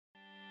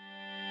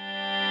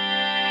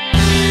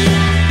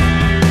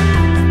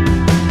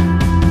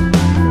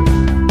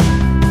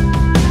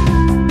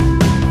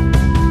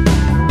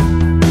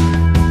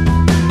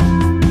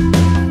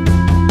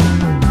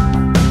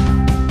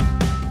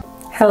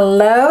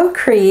Hello,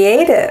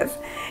 creative!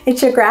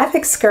 It's your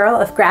graphics girl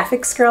of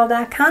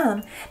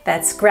graphicsgirl.com.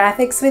 That's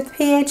graphics with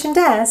PH and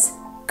S,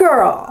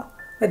 girl,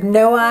 with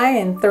no I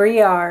and 3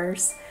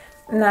 R's.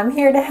 And I'm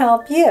here to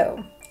help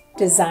you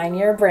design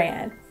your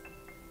brand.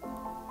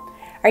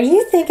 Are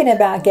you thinking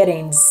about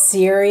getting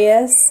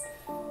serious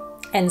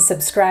and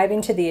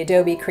subscribing to the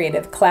Adobe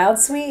Creative Cloud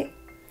Suite,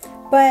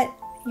 but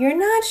you're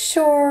not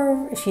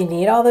sure if you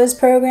need all those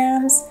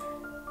programs?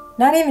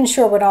 Not even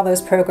sure what all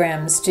those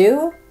programs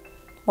do?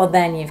 Well,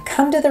 then you've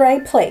come to the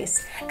right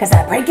place, because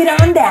I break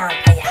it on down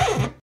for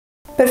you.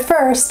 But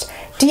first,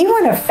 do you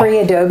want a free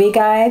Adobe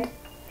guide?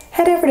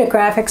 Head over to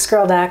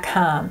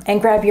graphicsgirl.com and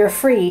grab your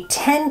free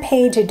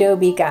 10-page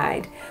Adobe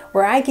guide,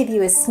 where I give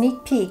you a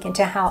sneak peek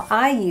into how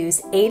I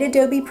use 8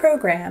 Adobe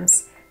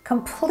programs,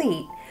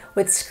 complete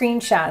with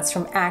screenshots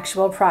from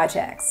actual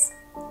projects.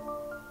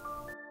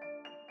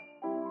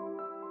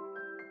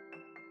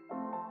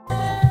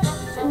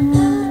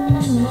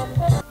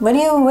 What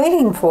are you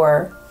waiting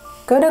for?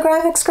 Go to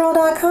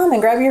graphicsgirl.com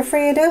and grab your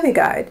free Adobe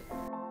guide.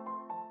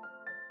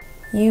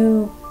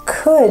 You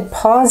could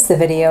pause the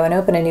video and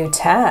open a new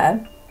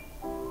tab.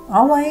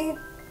 I'll wait.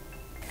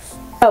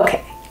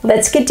 Okay,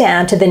 let's get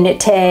down to the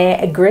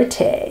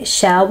nitty-gritty,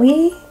 shall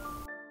we?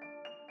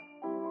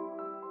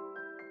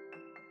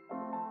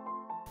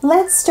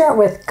 Let's start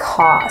with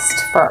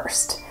cost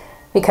first,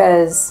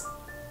 because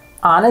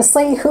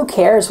honestly, who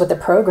cares what the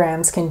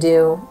programs can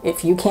do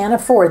if you can't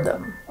afford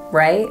them,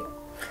 right?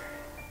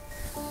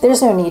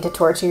 There's no need to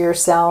torture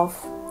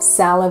yourself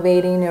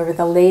salivating over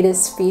the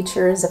latest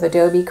features of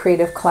Adobe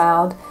Creative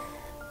Cloud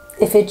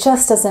if it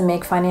just doesn't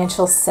make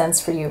financial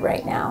sense for you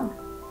right now.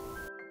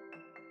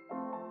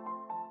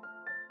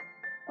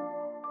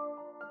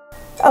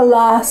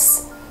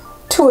 Alas,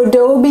 to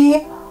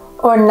Adobe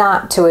or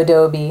not to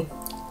Adobe?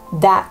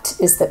 That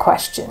is the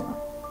question.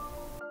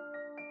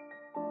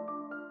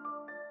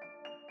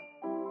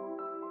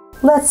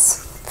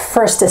 Let's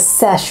first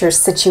assess your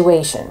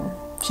situation,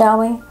 shall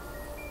we?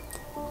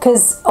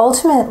 Because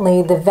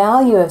ultimately, the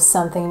value of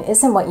something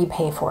isn't what you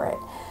pay for it,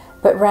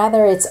 but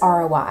rather its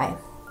ROI,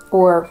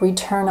 or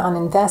return on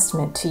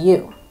investment to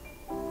you.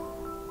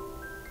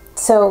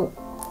 So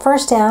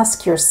first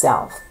ask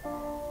yourself,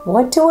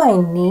 what do I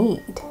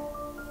need?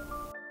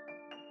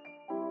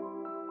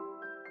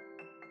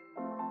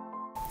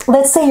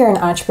 Let's say you're an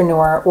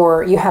entrepreneur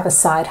or you have a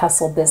side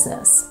hustle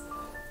business.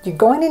 You're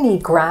going to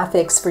need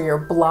graphics for your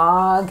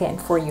blog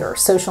and for your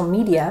social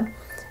media,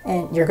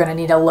 and you're going to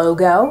need a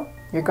logo.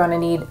 You're going to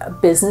need a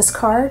business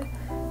card.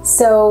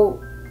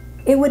 So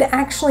it would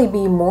actually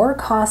be more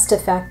cost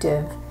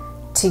effective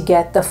to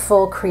get the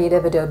full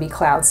Creative Adobe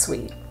Cloud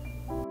Suite.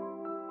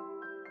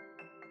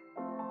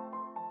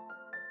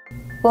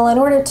 Well, in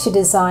order to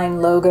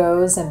design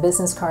logos and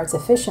business cards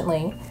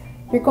efficiently,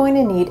 you're going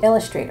to need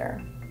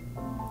Illustrator.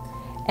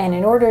 And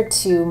in order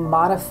to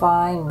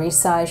modify and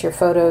resize your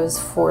photos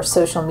for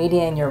social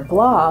media and your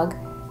blog,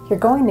 you're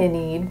going to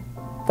need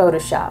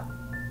Photoshop.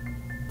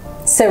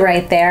 So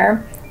right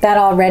there, that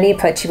already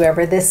puts you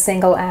over this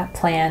single app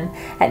plan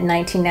at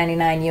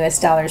 $19.99 US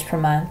per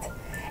month.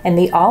 And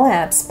the all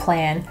apps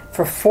plan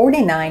for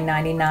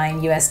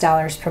 $49.99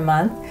 US per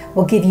month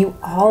will give you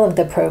all of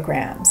the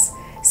programs.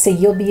 So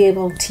you'll be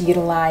able to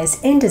utilize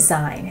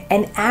InDesign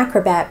and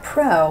Acrobat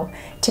Pro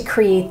to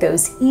create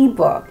those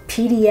ebook,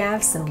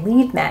 PDFs, and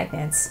lead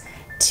magnets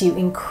to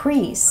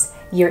increase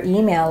your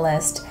email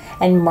list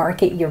and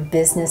market your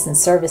business and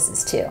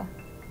services to.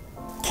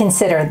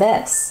 Consider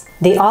this.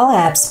 The All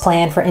Apps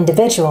plan for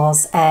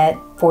individuals at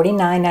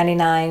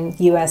 $49.99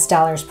 US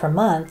per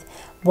month,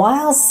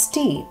 while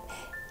steep,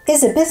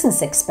 is a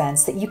business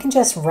expense that you can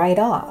just write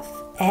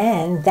off.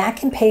 And that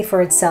can pay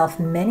for itself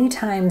many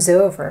times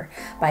over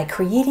by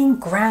creating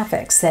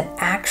graphics that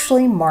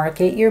actually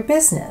market your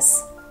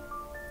business.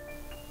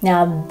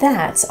 Now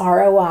that's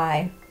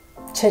ROI.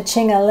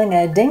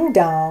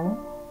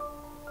 Cha-ching-a-ling-a-ding-dong.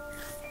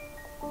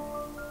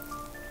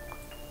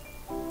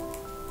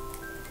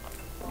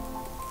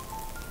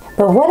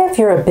 But what if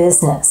you're a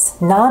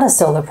business, not a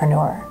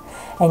solopreneur,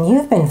 and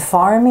you've been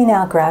farming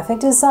out graphic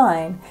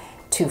design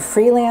to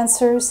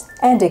freelancers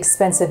and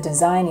expensive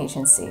design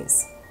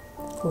agencies?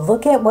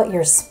 Look at what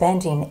you're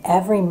spending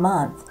every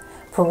month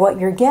for what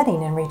you're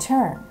getting in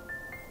return.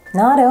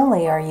 Not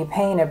only are you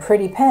paying a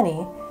pretty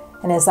penny,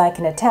 and as I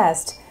can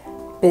attest,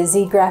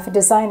 busy graphic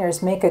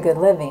designers make a good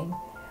living,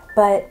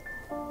 but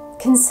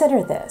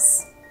consider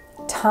this: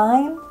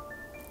 time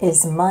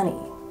is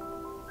money.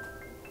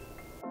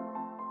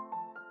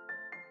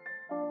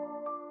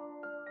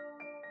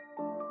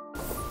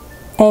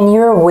 And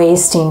you're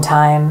wasting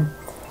time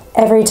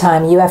every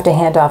time you have to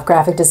hand off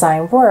graphic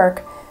design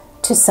work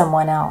to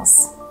someone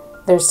else.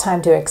 There's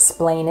time to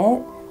explain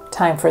it,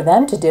 time for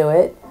them to do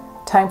it,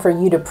 time for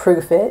you to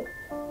proof it,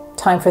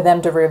 time for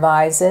them to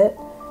revise it,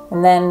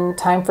 and then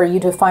time for you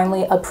to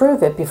finally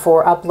approve it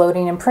before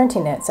uploading and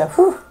printing it. So,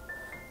 whew,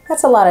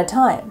 that's a lot of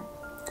time.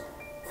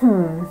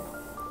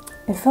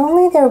 If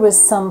only there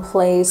was some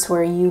place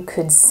where you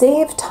could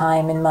save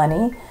time and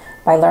money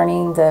by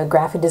learning the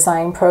graphic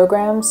design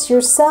programs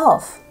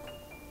yourself.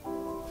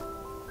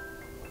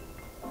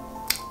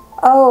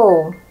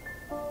 Oh,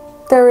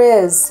 there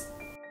is.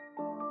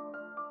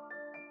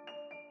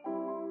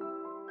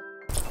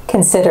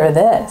 Consider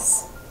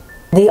this.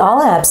 The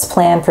All Apps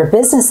plan for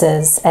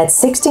businesses at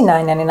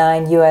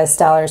 $69.99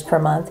 US per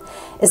month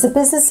is a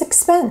business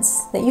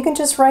expense that you can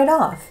just write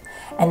off,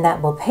 and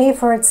that will pay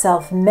for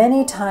itself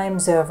many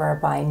times over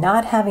by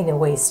not having to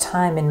waste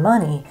time and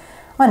money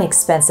on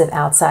expensive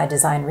outside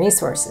design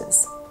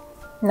resources.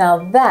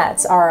 Now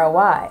that's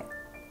ROI.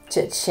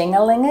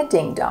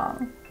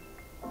 Cha-ching-a-ling-a-ding-dong.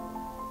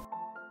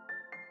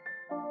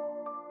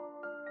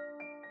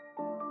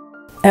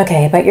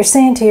 Okay, but you're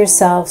saying to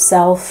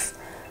yourself,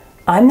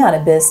 I'm not a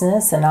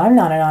business and I'm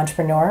not an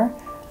entrepreneur.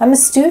 I'm a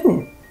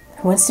student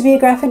who wants to be a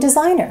graphic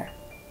designer.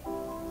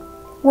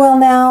 Well,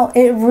 now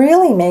it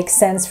really makes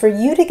sense for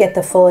you to get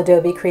the full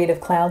Adobe Creative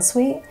Cloud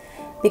Suite,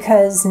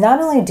 because not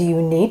only do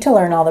you need to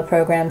learn all the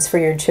programs for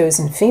your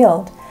chosen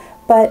field,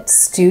 but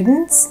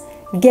students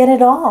get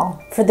it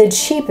all for the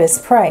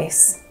cheapest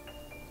price.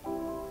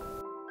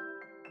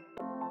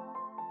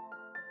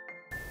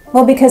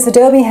 Well, because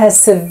Adobe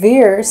has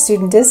severe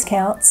student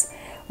discounts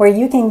where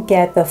you can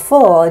get the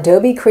full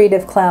Adobe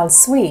Creative Cloud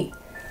Suite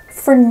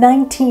for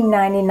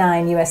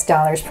 $19.99 US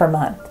per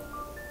month.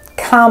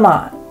 Come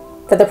on.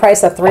 For the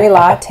price of 3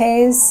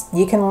 lattes,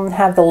 you can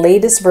have the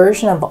latest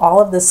version of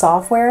all of the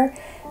software,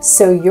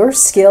 so your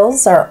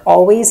skills are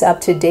always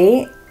up to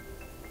date.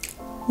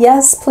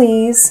 Yes,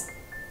 please.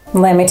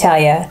 Let me tell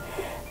you,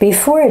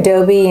 before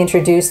Adobe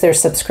introduced their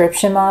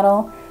subscription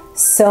model,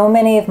 so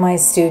many of my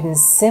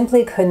students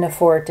simply couldn't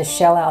afford to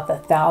shell out the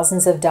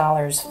thousands of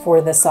dollars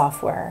for the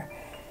software.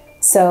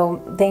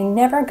 So they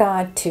never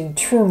got to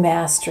true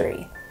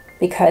mastery,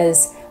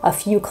 because a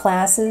few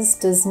classes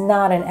does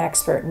not an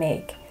expert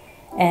make.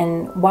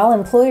 And while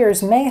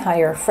employers may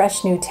hire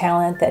fresh new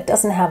talent that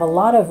doesn't have a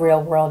lot of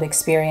real-world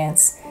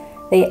experience,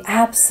 they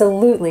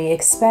absolutely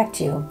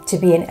expect you to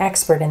be an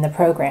expert in the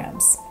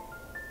programs.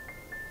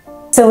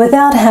 So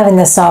without having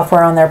the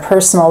software on their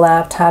personal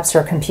laptops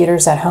or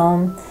computers at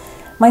home,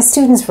 my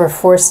students were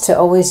forced to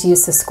always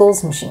use the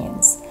school's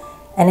machines.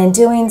 And in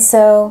doing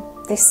so,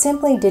 they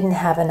simply didn't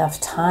have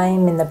enough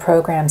time in the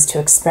programs to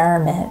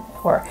experiment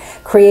or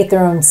create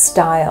their own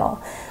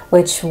style,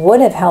 which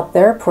would have helped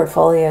their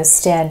portfolios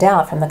stand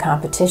out from the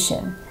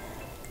competition.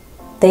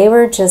 They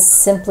were just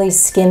simply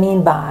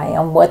skimming by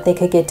on what they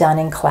could get done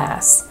in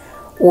class,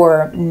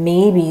 or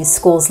maybe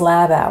school's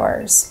lab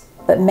hours,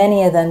 but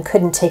many of them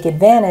couldn't take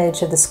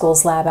advantage of the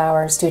school's lab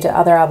hours due to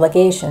other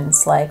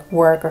obligations like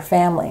work or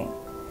family.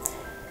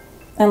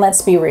 And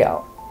let's be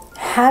real,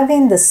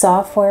 having the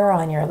software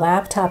on your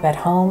laptop at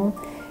home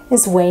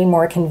is way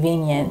more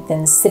convenient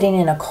than sitting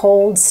in a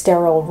cold,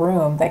 sterile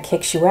room that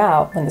kicks you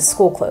out when the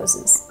school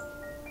closes.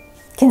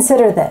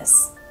 Consider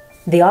this.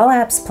 The All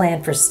Apps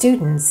plan for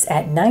students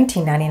at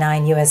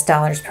 $19.99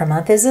 US per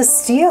month is a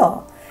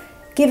steal,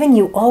 given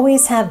you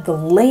always have the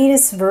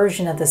latest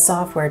version of the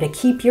software to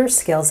keep your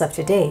skills up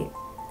to date.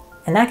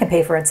 And that can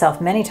pay for itself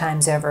many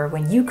times over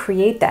when you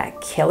create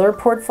that killer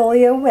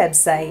portfolio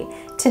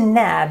website to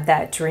nab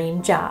that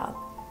dream job.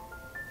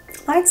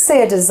 I'd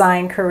say a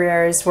design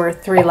career is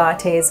worth 3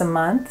 lattes a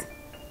month.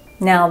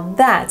 Now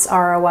that's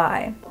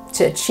ROI.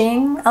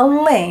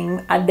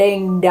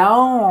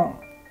 Cha-ching-a-ling-a-ding-dong.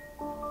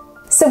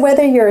 So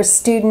whether you're a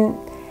student,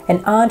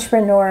 an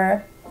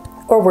entrepreneur,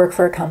 or work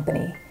for a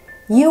company,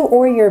 you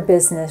or your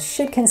business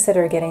should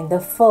consider getting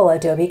the full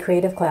Adobe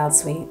Creative Cloud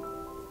Suite,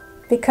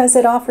 because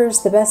it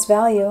offers the best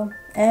value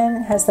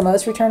and has the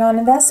most return on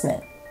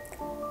investment.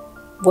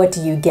 What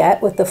do you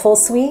get with the full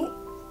suite?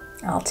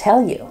 I'll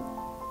tell you.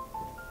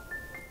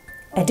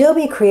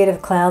 Adobe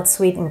Creative Cloud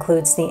Suite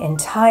includes the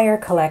entire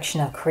collection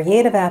of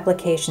creative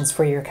applications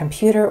for your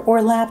computer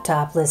or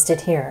laptop listed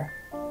here.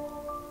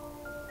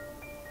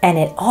 And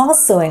it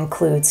also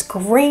includes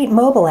great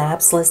mobile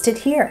apps listed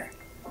here.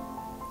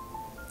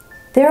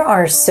 There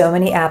are so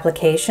many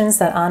applications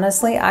that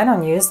honestly, I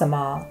don't use them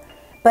all,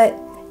 but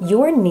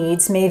your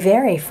needs may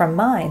vary from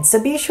mine, so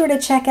be sure to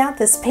check out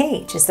this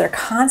page as they're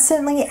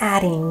constantly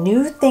adding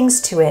new things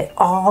to it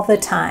all the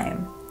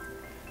time.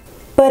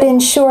 But in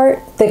short,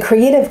 the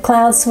Creative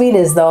Cloud Suite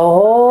is the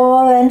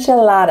whole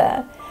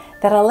enchilada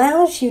that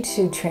allows you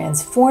to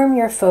transform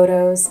your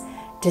photos,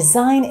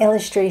 design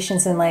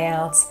illustrations and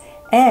layouts,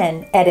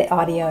 and edit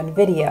audio and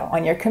video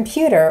on your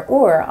computer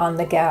or on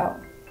the go.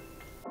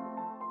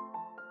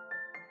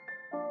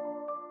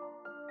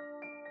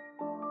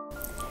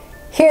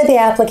 Here are the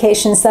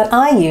applications that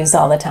I use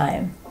all the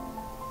time.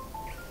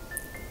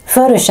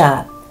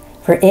 Photoshop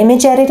for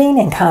image editing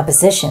and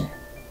composition.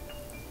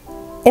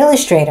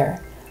 Illustrator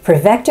for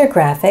vector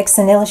graphics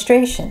and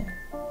illustration.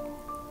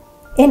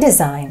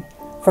 InDesign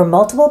for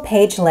multiple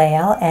page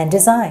layout and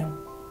design.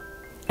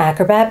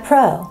 Acrobat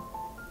Pro,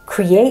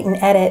 create and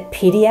edit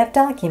PDF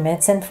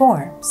documents and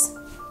forms.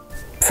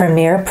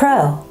 Premiere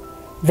Pro,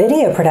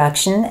 video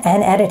production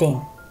and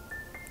editing.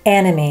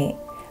 Animate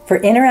for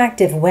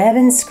interactive web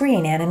and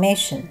screen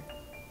animation.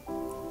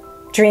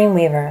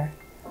 Dreamweaver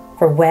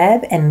for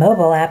web and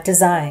mobile app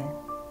design.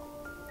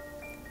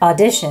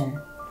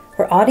 Audition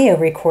for audio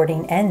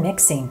recording and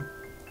mixing.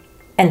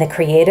 and the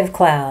Creative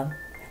Cloud,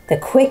 the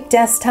quick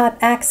desktop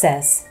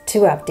access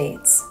to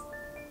updates.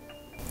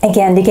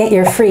 Again, to get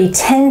your free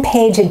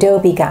 10-page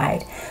Adobe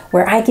guide,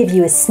 where I give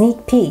you a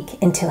sneak peek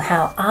into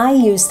how I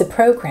use the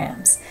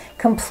programs,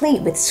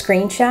 complete with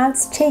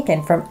screenshots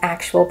taken from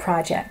actual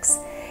projects,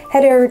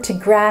 head over to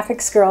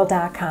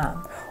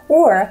graphicsgirl.com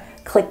or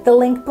click the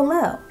link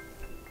below.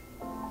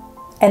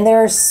 And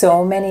there are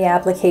so many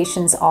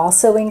applications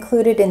also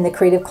included in the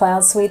Creative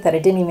Cloud Suite that I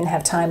didn't even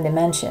have time to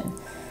mention.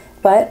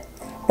 But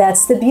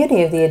that's the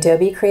beauty of the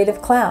Adobe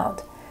Creative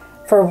Cloud.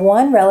 For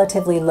one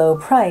relatively low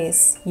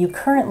price, you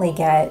currently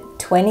get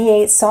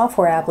 28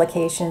 software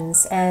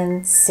applications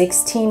and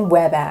 16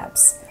 web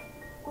apps.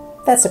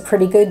 That's a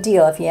pretty good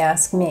deal if you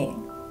ask me.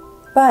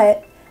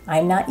 But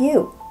I'm not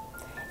you.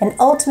 And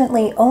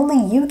ultimately,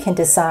 only you can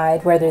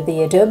decide whether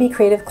the Adobe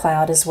Creative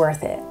Cloud is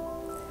worth it.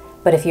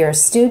 But if you're a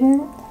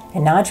student,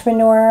 an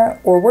entrepreneur,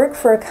 or work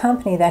for a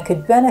company that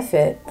could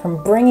benefit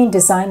from bringing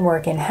design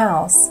work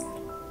in-house,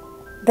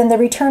 then the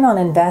return on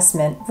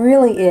investment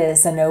really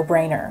is a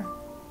no-brainer.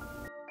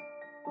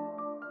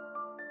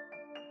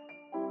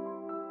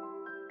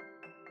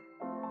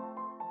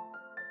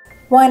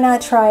 Why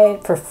not try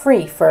it for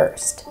free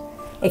first?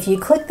 If you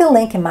click the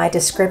link in my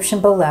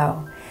description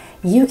below,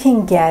 you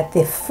can get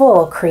the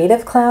full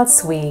Creative Cloud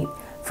Suite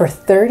for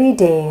 30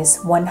 days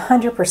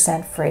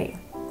 100% free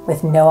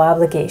with no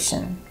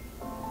obligation.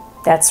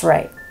 That's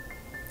right.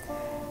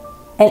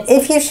 And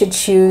if you should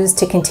choose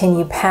to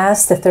continue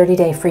past the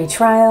 30-day free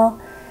trial,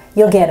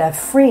 you'll get a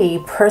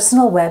free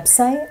personal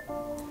website,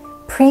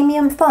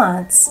 premium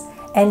fonts,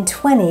 and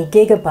 20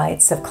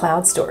 gigabytes of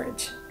cloud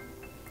storage.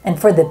 And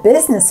for the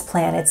business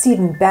plan, it's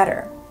even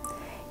better.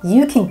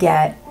 You can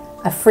get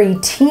a free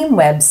team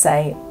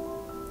website,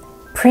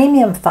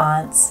 premium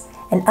fonts,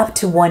 and up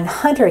to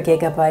 100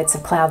 gigabytes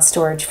of cloud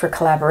storage for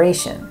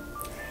collaboration.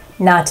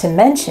 Not to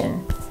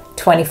mention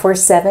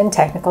 24/7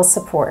 technical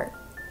support.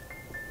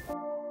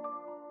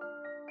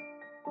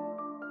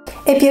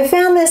 If you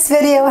found this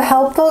video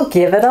helpful,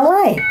 give it a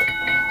like,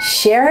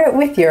 share it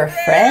with your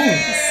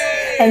friends,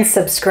 and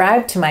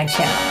subscribe to my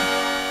channel.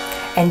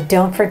 And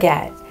don't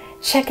forget,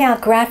 check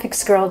out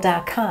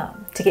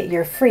graphicsgirl.com to get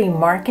your free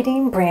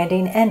marketing,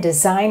 branding, and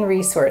design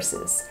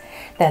resources.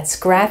 That's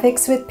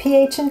graphics with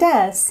PH and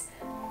S,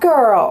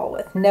 girl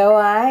with no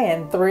I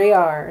and 3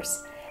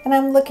 R's. And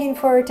I'm looking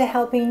forward to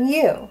helping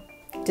you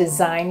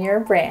design your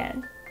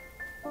brand.